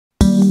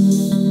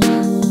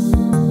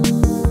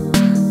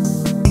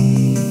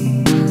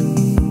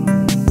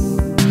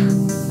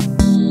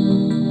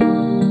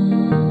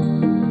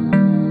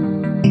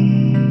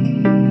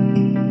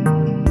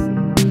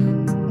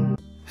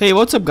Hey,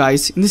 what's up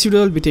guys? In this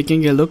video I'll be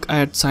taking a look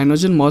at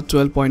CyanogenMod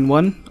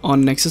 12.1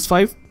 on Nexus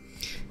 5.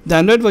 The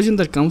Android version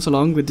that comes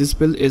along with this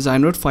build is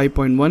Android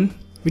 5.1,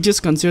 which is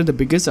considered the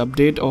biggest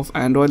update of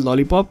Android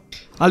Lollipop.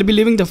 I'll be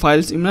leaving the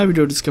files in my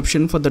video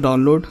description for the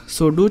download,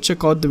 so do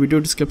check out the video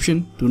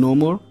description to know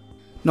more.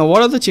 Now,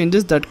 what are the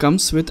changes that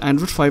comes with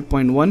Android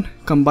 5.1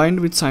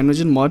 combined with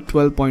CyanogenMod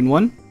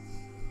 12.1?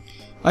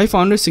 I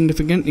found a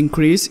significant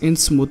increase in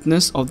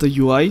smoothness of the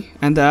UI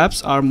and the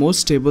apps are more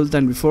stable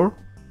than before.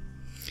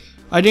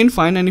 I didn't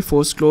find any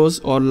force close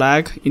or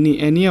lag in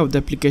any of the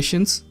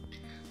applications.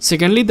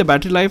 Secondly, the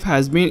battery life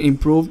has been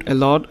improved a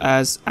lot,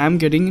 as I'm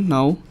getting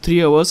now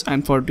 3 hours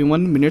and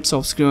 41 minutes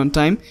of screen on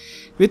time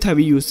with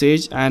heavy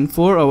usage and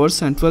 4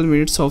 hours and 12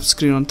 minutes of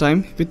screen on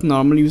time with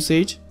normal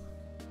usage.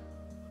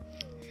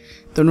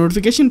 The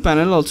notification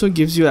panel also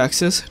gives you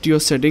access to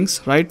your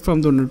settings right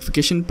from the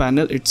notification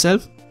panel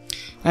itself,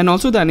 and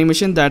also the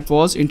animation that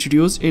was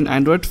introduced in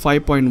Android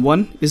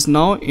 5.1 is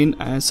now in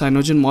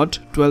CyanogenMod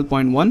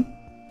 12.1.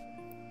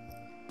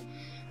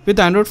 With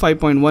Android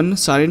 5.1,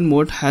 silent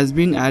mode has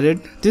been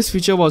added. This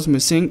feature was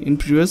missing in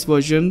previous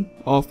version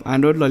of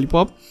Android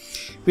Lollipop,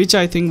 which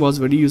I think was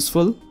very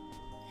useful.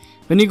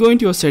 When you go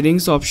into your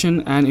settings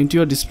option and into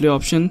your display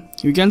option,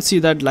 you can see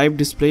that live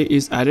display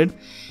is added,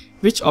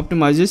 which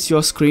optimizes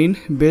your screen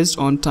based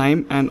on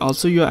time and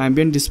also your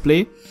ambient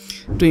display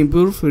to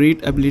improve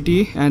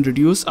readability and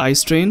reduce eye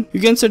strain.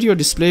 You can set your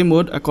display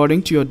mode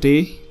according to your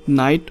day,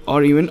 night,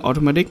 or even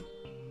automatic.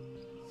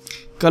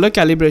 Color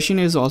calibration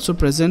is also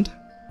present.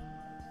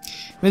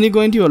 When you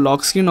go into your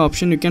lock screen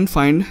option, you can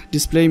find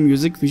display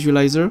music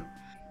visualizer.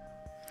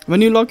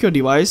 When you lock your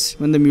device,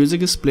 when the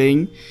music is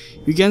playing,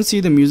 you can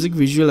see the music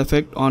visual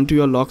effect onto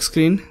your lock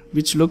screen,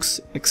 which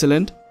looks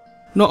excellent.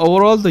 Now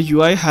overall, the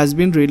UI has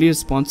been really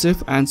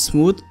responsive and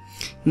smooth.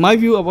 My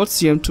view about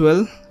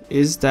CM12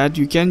 is that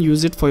you can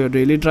use it for your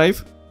daily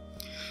drive.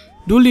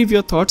 Do leave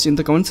your thoughts in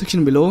the comment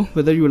section below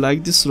whether you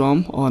like this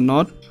ROM or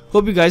not.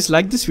 Hope you guys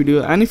like this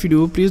video, and if you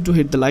do, please do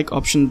hit the like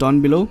option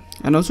down below,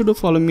 and also do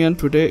follow me on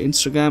Twitter,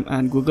 Instagram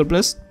and Google+.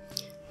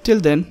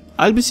 Till then,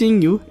 I'll be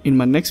seeing you in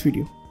my next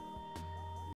video.